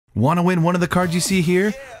Want to win one of the cards you see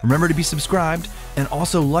here? Remember to be subscribed and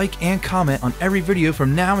also like and comment on every video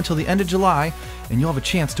from now until the end of July, and you'll have a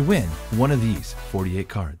chance to win one of these 48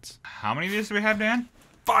 cards. How many of these do we have, Dan?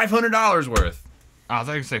 $500 worth. Oh, I thought you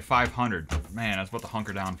were going to say 500. Man, I was about to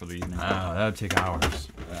hunker down for the evening. That would take hours.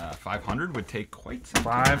 500 would take quite some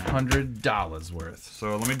time. $500 worth.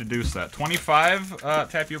 So let me deduce that. 25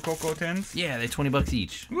 Tapu Koko tins? Yeah, they're 20 bucks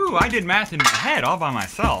each. Ooh, I did math in my head all by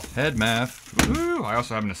myself. Head math. Ooh, I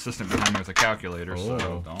also have an assistant behind me with a calculator,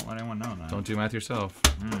 so don't let anyone know that. Don't do math yourself.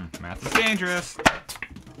 Math is dangerous.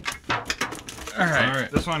 All right,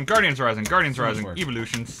 this one, Guardians Rising,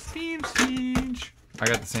 Evolution, Steam Siege. I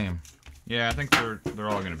got the same. Yeah, I think they're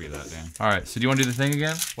all gonna be that, Dan. All right, so do you want to do the thing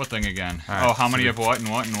again? What thing again? Right, oh, how many of what and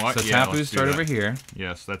what and what? So yeah, Tapu start over here.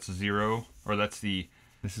 Yes, that's 0, or that's the...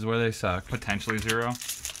 This is where they suck. Potentially 0.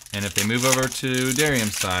 And if they move over to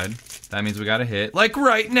Darium's side, that means we got a hit. Like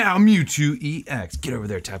right now, Mewtwo EX. Get over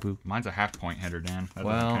there, Tapu. Mine's a half-point hitter, Dan. That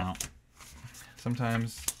doesn't count.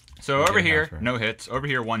 Sometimes. So over here, no hits. Over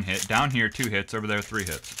here, 1 hit. Down here, 2 hits. Over there, 3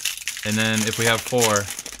 hits. And then if we have 4...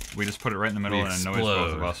 we just put it right in the middle and it annoys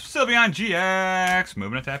both of us. Sylveon GX!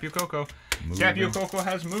 Moving to Tapu Koko. Tapu Koko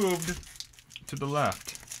has moved to the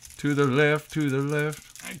left. To the left, to the left.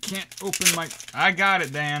 I can't open my... I got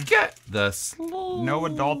it, Dan. Get the slow. No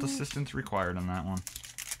adult assistance required on that one.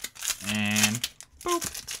 And boop.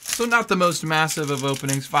 So not the most massive of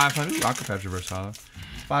openings. 500. Rocket Patch Reverse Hollow.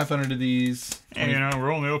 500 of these. And, you know,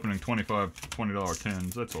 we're only opening $20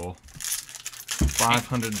 tins. That's all.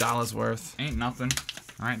 $500 worth. Ain't nothing.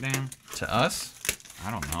 Right, Dan? To us?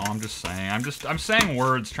 I don't know. I'm just saying. I'm saying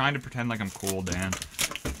words, trying to pretend like I'm cool, Dan.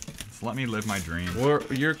 Just let me live my dream.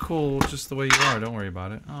 You're cool just the way you are. Don't worry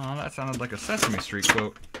about it. Oh, that sounded like a Sesame Street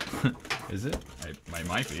quote. Is it? I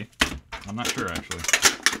might be. I'm not sure, actually.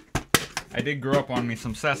 I did grow up on me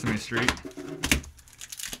some Sesame Street.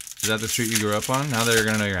 Is that the street you grew up on? Now they're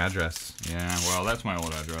gonna know your address. Yeah, well, that's my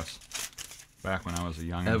old address. Back when I was a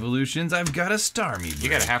young... Evolutions, I've got a Starmie. You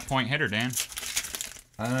got a half-point hitter, Dan.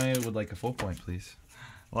 I would like a full point, please.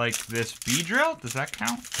 Like this Beedrill? Does that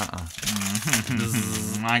count?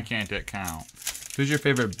 Why can't it count? Who's your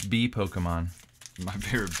favorite bee Pokemon? My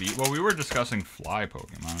favorite bee? Well, we were discussing fly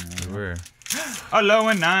Pokemon. Right? We were. A low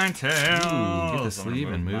and 9 tails. Get the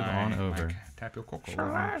sleeve and move on over. Tapu Koko.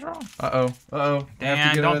 Uh-oh.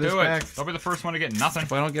 Dan, don't do it. Don't be the first one to get nothing.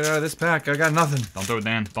 If I don't get out of this pack, I got nothing. Don't do it,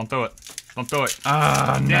 Dan. Don't do it. Don't do it.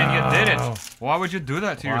 Ah, Dan, you did it. Why would you do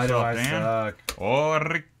that to yourself, Dan? Suck? Oh,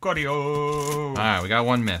 Ricordio. Alright, we got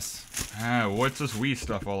 1 miss. What's this Wii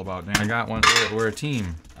stuff all about, Dan? I got one. We're a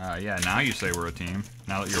team. Yeah, now you say we're a team.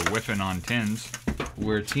 Now that you're whiffing on tins.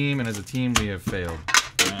 We're a team, and as a team, we have failed.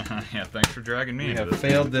 Yeah, thanks for dragging me into this. We have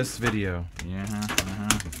failed this video. Yeah,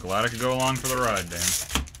 glad I could go along for the ride, Dan.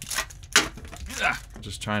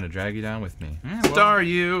 Just trying to drag you down with me. Yeah, well, Star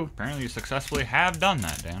you! Apparently you successfully have done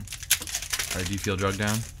that, Dan. Alright, do you feel drugged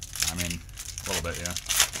down? I mean, a little bit, yeah.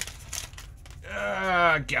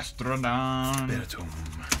 Gastrodon. Spiritomb.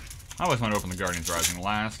 I always want to open the Guardians Rising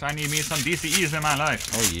last. I need me some DCEs in my life.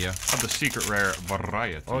 Oh, yeah. Of the secret rare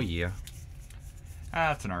variety. Oh, yeah.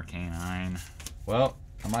 That's an Arcanine. Well,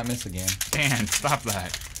 I might miss again. Dan, stop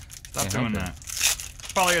that. Stop doing that.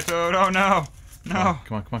 Polyatoad, oh no. No.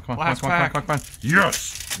 Come on. Last pack.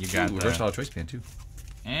 Yes! You got that. Versatile Choice Band, too.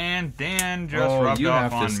 And Dan just rubbed off on me. you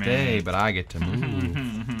have to stay, but I get to move.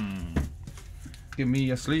 Give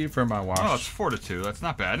me a sleeve for my wash. Oh, it's 4-2. That's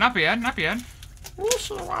not bad. Not bad. Come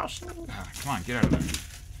on, get out of there.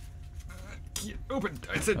 Open.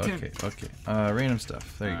 I said 10. Okay. Random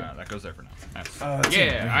stuff. There you go. That goes there for now. That's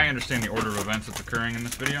I understand the order of events that's occurring in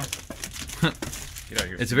this video. Get out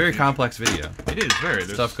here. It's a very complex video. It is very.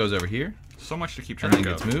 Stuff goes over here. So much to keep track of. And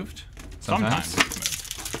then gets moved. Sometimes it gets moved.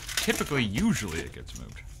 Typically, usually it gets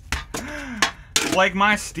moved. Like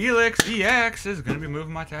my Steelix EX is going to be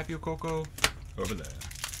moving my Tapu Koko over there.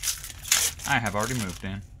 I have already moved,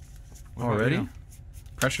 Dan. Already?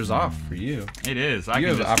 Pressure's off for you. It is. You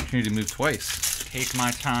have the opportunity to move twice. Take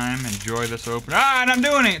my time, enjoy this open. And I'm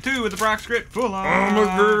doing it too with the Brock script full on. Oh my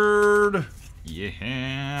god.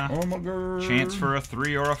 Yeah. Oh my god. Chance for a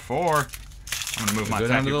 3 or a 4. I'm gonna move my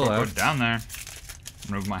Tapu Koko down there.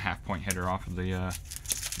 Move my half-point hitter off of the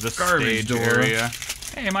stage area.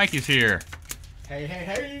 Hey, Mikey's here.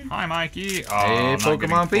 Hey. Hi, Mikey. Oh, hey,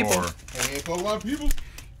 Pokemon people. Hey, Pokemon people.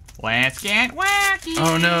 Let's get wacky.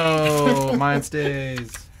 Oh no, mine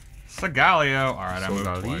stays. Sagalio. All right, I moved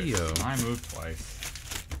Sagalio. twice. I moved twice.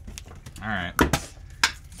 All right.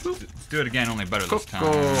 Let's do it again, only better this time.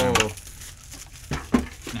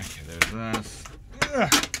 Okay, there's this.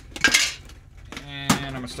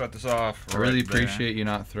 And I'm gonna start this off. I really appreciate you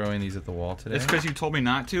not throwing these at the wall today. It's because you told me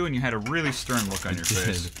not to, and you had a really stern look on your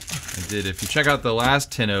face. I did. If you check out the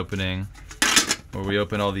last tin opening, where we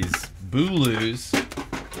opened all these Booloos,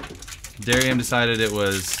 Darium decided it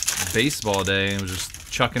was baseball day and was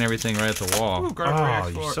just chucking everything right at the wall. Ooh, oh,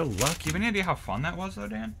 you're so lucky. Do you have any idea how fun that was, though,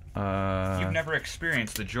 Dan? You've never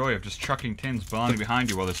experienced the joy of just chucking tins belonging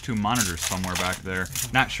behind you while there's 2 monitors somewhere back there,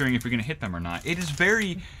 not sure if you're going to hit them or not. It is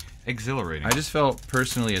very exhilarating. I just felt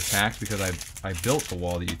personally attacked because I built the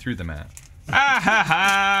wall that you threw them at. Ah ha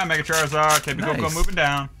ha! Mega Charizard, Tapu Koko Nice. moving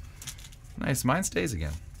down. Nice, mine stays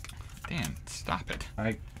again. Dan, stop it.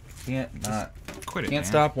 I can't not. Quit it, Can't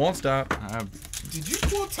Dan. stop, won't stop. Did you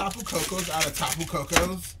pull Tapu Kokos out of Tapu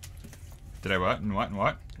Kokos? Did I what? And what? And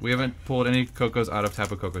what? We haven't pulled any Cocos out of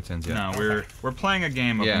Tapu Koko tins yet. No, we're playing a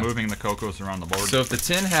game of moving the Cocos around the board. So if the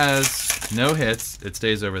tin has no hits, it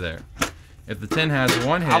stays over there. If the tin has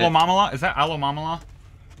 1 hit... Alomamala? Is that Alomamala?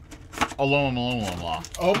 Alomamala.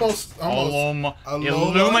 Almost.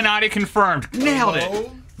 Illuminati confirmed. Nailed it.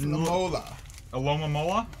 Lamola.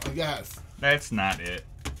 Alomamala? Yes. That's not it.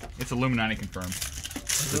 It's Illuminati confirmed.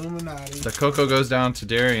 Illuminati. The Coco goes down to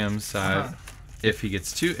Darium's side. If we get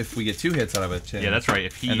 2 hits out of a tin. Yeah, that's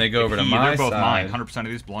right. And they go over to my they're both side. mine. 100% of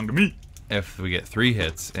these belong to me. If we get 3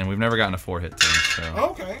 hits, and we've never gotten a 4-hit tin, so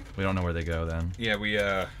Okay. we don't know where they go then. Yeah,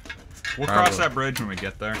 we'll cross that bridge when we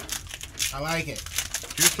get there. I like it.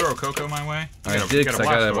 Did you just throw a Coco my way? I did, because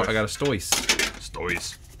I got a Stoice.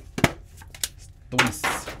 Stoice. Stoice.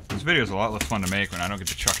 This video is a lot less fun to make when I don't get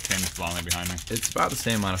to chuck tins belonging behind me. It's about the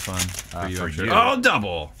same amount of fun for you, for I'm sure. you. Oh,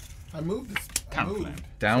 double! I moved this. I Count moved. them.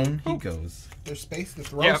 Down he goes. There's space to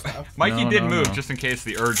throw Yeah, stuff. Mikey No, did no, move no. just in case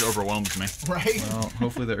the urge overwhelms me. Right? Well,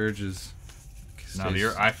 hopefully the urge is... Now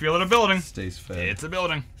I feel it a building. Stays fed. It's a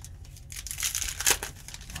building.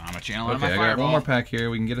 I'm a channel on Okay, my I fireball. got 1 more pack here.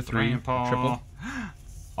 We can get a 3. Grandpa. Triple.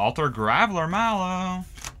 Alter Graveler Mallow.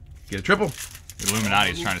 Get a triple.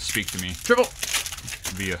 Illuminati is trying to speak to me Triple.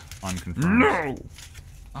 via unconfirmed. No!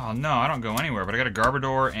 Oh no, I don't go anywhere, but I got a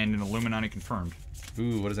Garbodor and an Illuminati confirmed.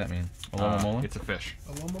 Ooh, what does that mean? Alomomola? It's a fish.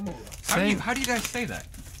 Alomomola. How do you guys say that?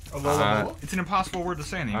 Alomomola? It's an impossible word to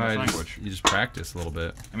say in the English language. You just practice a little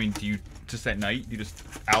bit. I mean, do you just at night, you just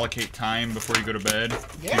allocate time before you go to bed?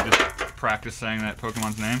 Yeah. You just practice saying that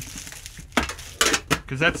Pokemon's name?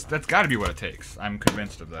 Because that's got to be what it takes. I'm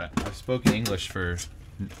convinced of that. I've spoken English for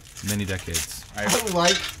many decades. I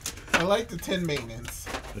like the tin maintenance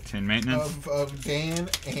The tin maintenance. of Dan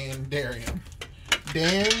and Darium.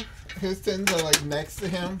 Dan, his tins are like next to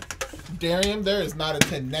him. Darium, there is not a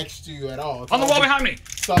tin next to you at all. It's On the all wall just behind me!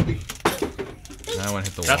 Subby. Now I want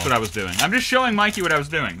to hit the wall. That's what I was doing. I'm just showing Mikey what I was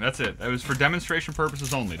doing. That's it. That was for demonstration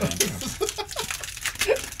purposes only, Dan.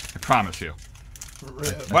 I promise you.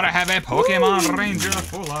 But I have a Pokemon Ranger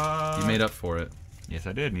full of... You made up for it. Yes,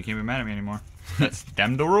 I did, and you can't be mad at me anymore. That's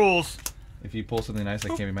them the rules. If you pull something nice, I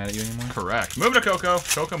can't be mad at you anymore. Correct. Move to Coco.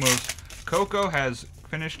 Coco moves. Coco has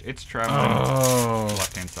finished its traveling Oh,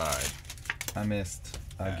 left-hand side. I missed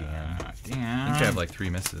again. I think Damn. I have like 3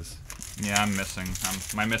 misses. Yeah, I'm missing.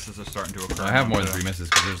 My misses are starting to occur. I have more than 3 misses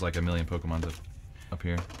because there's like a million Pokemon up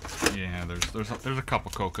here. Yeah, there's a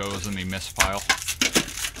couple Cocos in the miss pile.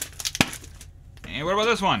 And what about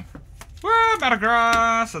this one? Woo,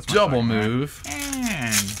 Metagross! That's my Double second pack. move.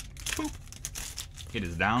 And poop. It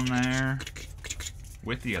is down there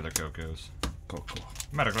with the other Cocos. Coco.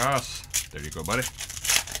 Metagross. There you go, buddy.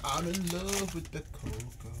 I'm in love with the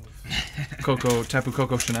Cocos. Coco, Tapu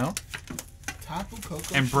Koko Chanel. Tapu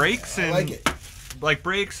Koko. And breaks I and like it. like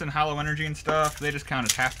breaks and hollow energy and stuff. They just count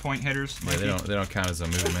as half-point hitters. Yeah, they don't count as a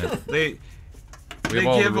movement. They We have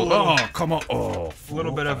all give the a rules. little, Oh, come on. Oh, a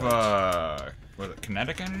little bit of what is it,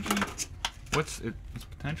 kinetic energy? What's it? It's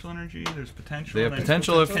potential energy. There's potential. They have and then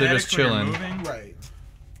potential if they're just kinetics when you're chilling. moving, Right.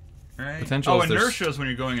 right? Potential Oh, is their inertia is when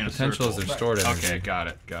you're going in a Potential is circle. their stored energy. Okay, got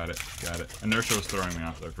it. Inertia was throwing me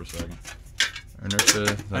off there for a second. Inertia.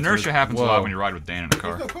 that's Inertia what- happens a Whoa. lot when you ride with Dan in a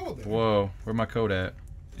car. There's no code there. Whoa, where'd my code at?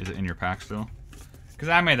 Is it in your pack still? Because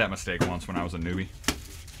I made that mistake once when I was a newbie.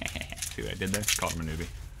 See what I did there? Called him a newbie.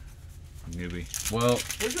 Newbie. Well,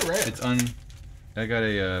 Where's your rare? it's I got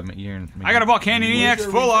a year. I got a Volcanion Where's EX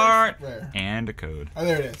your full reverse art rare? and a code. Oh,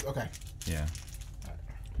 there it is. Okay. Yeah.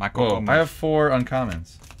 My Whoa, code. I have 4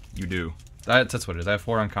 uncommons. You do. That's what it is. I have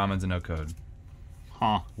 4 uncommons and no code.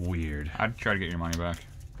 Huh. Weird. I'd try to get your money back.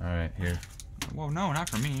 All right, here. Whoa, no, not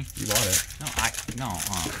for me. You bought it. No,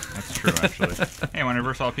 that's true, actually. Hey, want to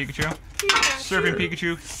reverse all Pikachu? Surfing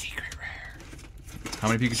Pikachu. Secret rare. How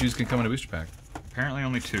many Pikachu's can come in a booster pack? Apparently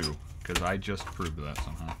only 2, because I just proved that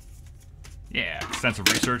somehow. Yeah, extensive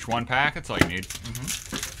research, 1 pack, that's all you need.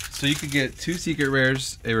 So you could get 2 secret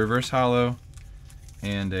rares, a reverse hollow,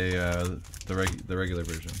 and the regular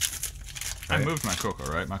version. I Right? moved my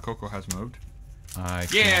Koko, right? My Koko has moved.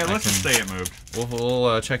 Yeah, Let's just say it moved.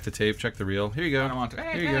 We'll check the tape, check the reel. Here you go. I don't want to.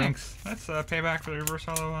 Hey, Here you thanks. That's payback for the reverse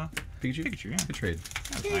hollow. Pikachu? Pikachu, yeah. Good trade.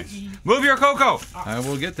 That's nice. Move your Koko. I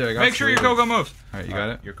will get there. I got Make sure your slated. Koko moves. All right, you got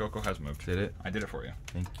it? Your Koko has moved. Did it? I did it for you.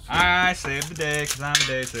 Thank you. I saved the day because I'm a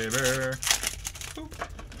day saver.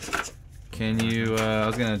 Can you, I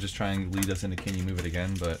was going to just try and lead us into can you move it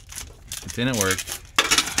again, but it didn't work.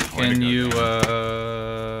 Can you,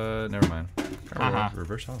 never mind.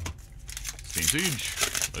 Reverse hollow. Steam Siege.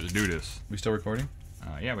 Let's do this. We still recording?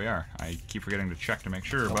 Yeah, we are. I keep forgetting to check to make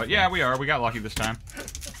sure, but yeah, we are. We got lucky this time.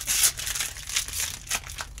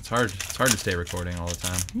 It's hard to stay recording all the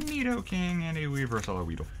time. Nido King and a Weaverse Hollow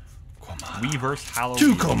Weedle. Weaverse Hollow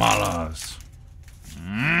Two Weedle. Komalas.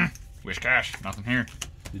 Wish cash. Nothing here.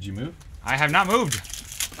 Did you move? I have not moved.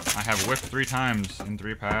 I have whiffed 3 times in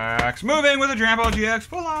 3 packs. Moving with a Drampa GX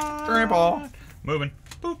full on. Drampa. Moving.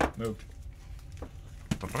 Boop. Moved.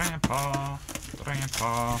 Drampa.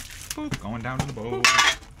 Boop. Going down to the bowl.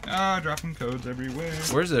 Dropping codes everywhere.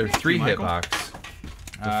 Where's their 3 hit Michael. box?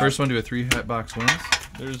 The first one to a 3 hit box wins?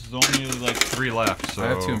 There's only like 3 left, so... I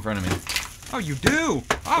have 2 in front of me. Oh, you do?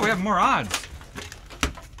 Oh, we have more odds.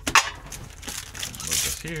 Move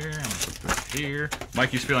this here. I'm gonna put this here.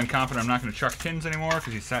 Mikey's feeling confident I'm not going to chuck tins anymore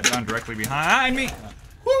because he sat down directly behind me.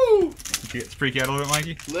 Woo! Did you get freak out a little bit,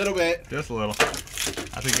 Mikey? Little bit. Just a little.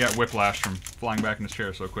 I think he got whiplash from flying back in his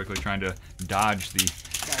chair so quickly, trying to dodge the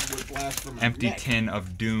Got whiplash from my empty neck. tin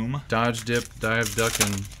of doom. Dodge, dip, dive, duck,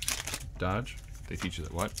 and dodge? They teach you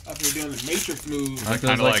that what? I thought we were doing the Matrix moves. Aren't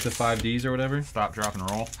kinda those like like- the 5Ds or whatever? Stop, drop, and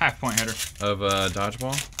roll. Half-point hitter. Of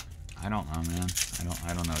dodgeball? I don't know, man.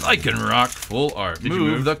 I don't know. I can rock full art. Did you move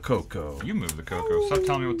move? the Koko. You move the Koko. Stop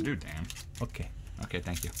telling me what to do, Dan. Okay. Okay,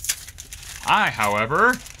 thank you. I,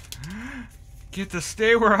 however, get to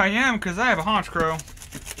stay where I am because I have a haunch crow.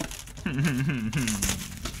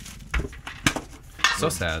 So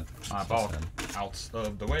sad. My So ball sad. out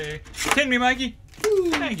of the way. Tin me, Mikey.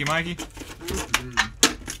 Thank you, Mikey.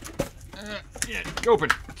 Yeah, open.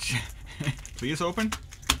 Please open.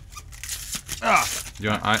 Ah. Do you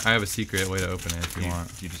want, I have a secret way to open it if you You,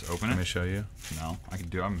 want. you just open Let me it? show you. No, I can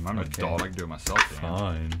do it. I'm an Okay. adult. I can do it myself, Dan.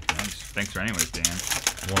 Fine. Thanks for anyways, Dan.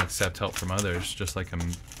 Won't accept help from others, just like a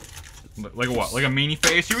Like a what? Like a meanie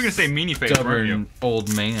face? You were gonna say meanie face, weren't you? stubborn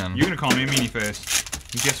old man. You're gonna call me a meanie face.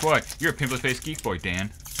 And guess what? You're a pimply face geek boy,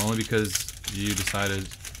 Dan. Only because you decided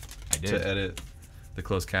I did. to edit the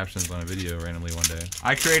closed captions on a video randomly one day.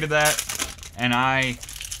 I created that, and I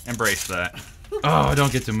embrace that. Oh, I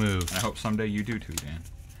don't get to move. And I hope someday you do too, Dan.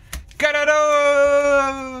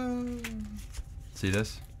 Ga-da-do! See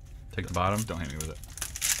this? Take the bottom. Don't hit me with it.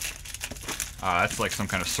 That's like some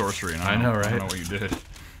kind of sorcery, and I know, right? I don't know what you did.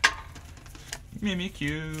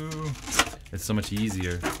 Mimikyu. It's so much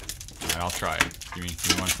easier. Alright, I'll try it. Give me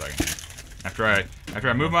 1 second here. After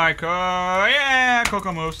I move my yeah,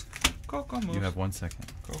 Koko moves. Koko moves. You have 1 second.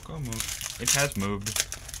 Koko moves. It has moved.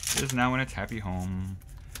 It is now in its happy home.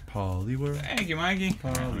 Poliwhirl. Thank you, Mikey.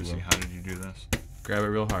 Alright, let me Poliwhirl. see. How did you do this? Grab it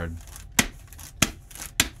real hard.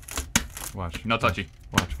 Watch. No touchy.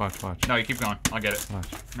 Watch. No, you keep going. I'll get it. Watch.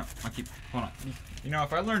 No, I keep. Hold on. You know,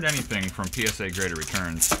 if I learned anything from PSA Greater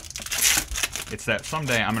Returns, it's that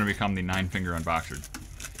someday I'm gonna become the 9-finger unboxer.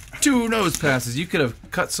 2 nose passes. You could have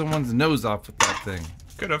cut someone's nose off with that thing.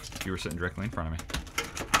 Could have. You were sitting directly in front of me.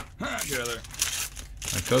 Get out of there.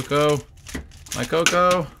 My Koko. My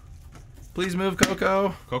Koko. Please move,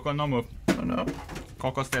 Koko. Koko, no move. Oh no.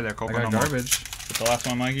 Koko, stay there. I Koko, got no move. garbage. Get the last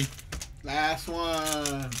one, Mikey. Last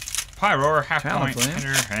one. Pyroar, half-point Talent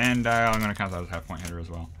hitter, and I'm gonna count that as half-point hitter as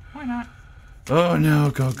well. Why not? Oh no,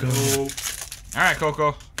 Koko. Oh, All right,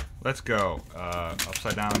 Koko. Let's go.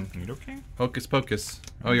 Upside down Nidoking? Hocus pocus.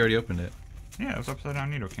 Oh, you already opened it. Yeah, it was upside down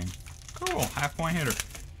Nidoking. Cool, half-point hitter.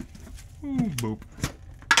 Ooh, boop.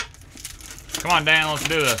 Come on, Dan, let's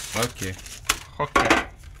do this. Okay. Okay.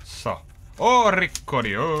 So. Oh,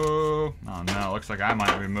 Ricorio. Oh no, looks like I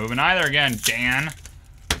might be moving either again, Dan.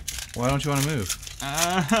 Why don't you want to move?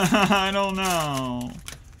 I don't know.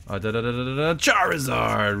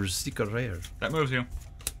 Charizard. Secret rare. That moves you.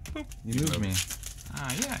 You moved me.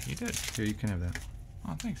 Yeah, you did. Here, you can have that.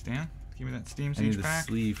 Oh, thanks, Dan. Give me that Steam I need Siege the pack.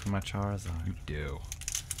 sleeve for my Charizard. You do.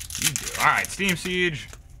 You do. Alright, Steam Siege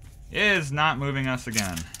is not moving us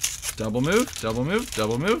again. Double move. Double move.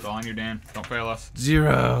 Double move. It's all on you, Dan. Don't fail us.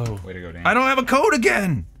 0. Way to go, Dan. I don't have a code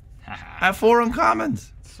again. I have 4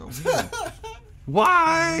 uncommons. So weird.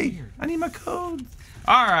 Why? I need my code.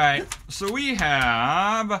 Alright, so we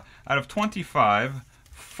have, out of 25,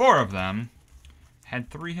 4 of them had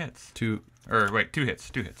 3 hits. 2. Or, wait, 2 hits.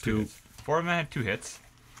 2 hits. 2 Two. hits. 4 of them had 2 hits.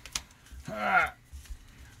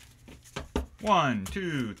 1,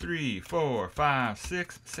 2, 3, 4, 5,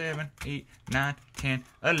 6, 7, 8, 9, 10,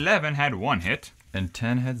 11 had 1 hit. And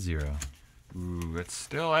 10 had 0. Ooh, it's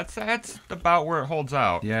still, that's about where it holds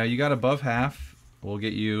out. Yeah, you got above half. We'll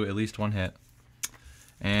get you at least 1 hit.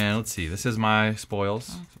 And let's see, this is my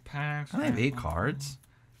spoils. Packs, I have 8 cards.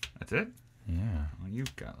 That's it? Yeah. Well, you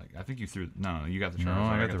got like, I think you threw, no, you got the No,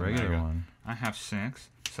 Charizard. I got the regular Mega. one. I have 6,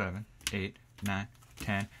 7, 8, 9,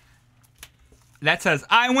 10. That says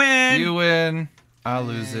I win! You win. I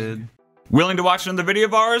lose it. Willing to watch another video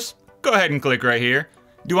of ours? Go ahead and click right here.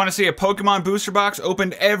 Do you want to see a Pokemon booster box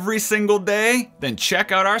opened every single day? Then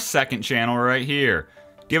check out our second channel right here.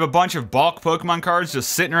 Do you have a bunch of bulk Pokemon cards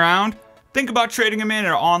just sitting around? Think about trading them in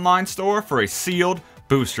our online store for a sealed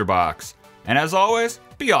booster box. And as always,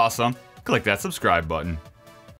 be awesome. Click that subscribe button.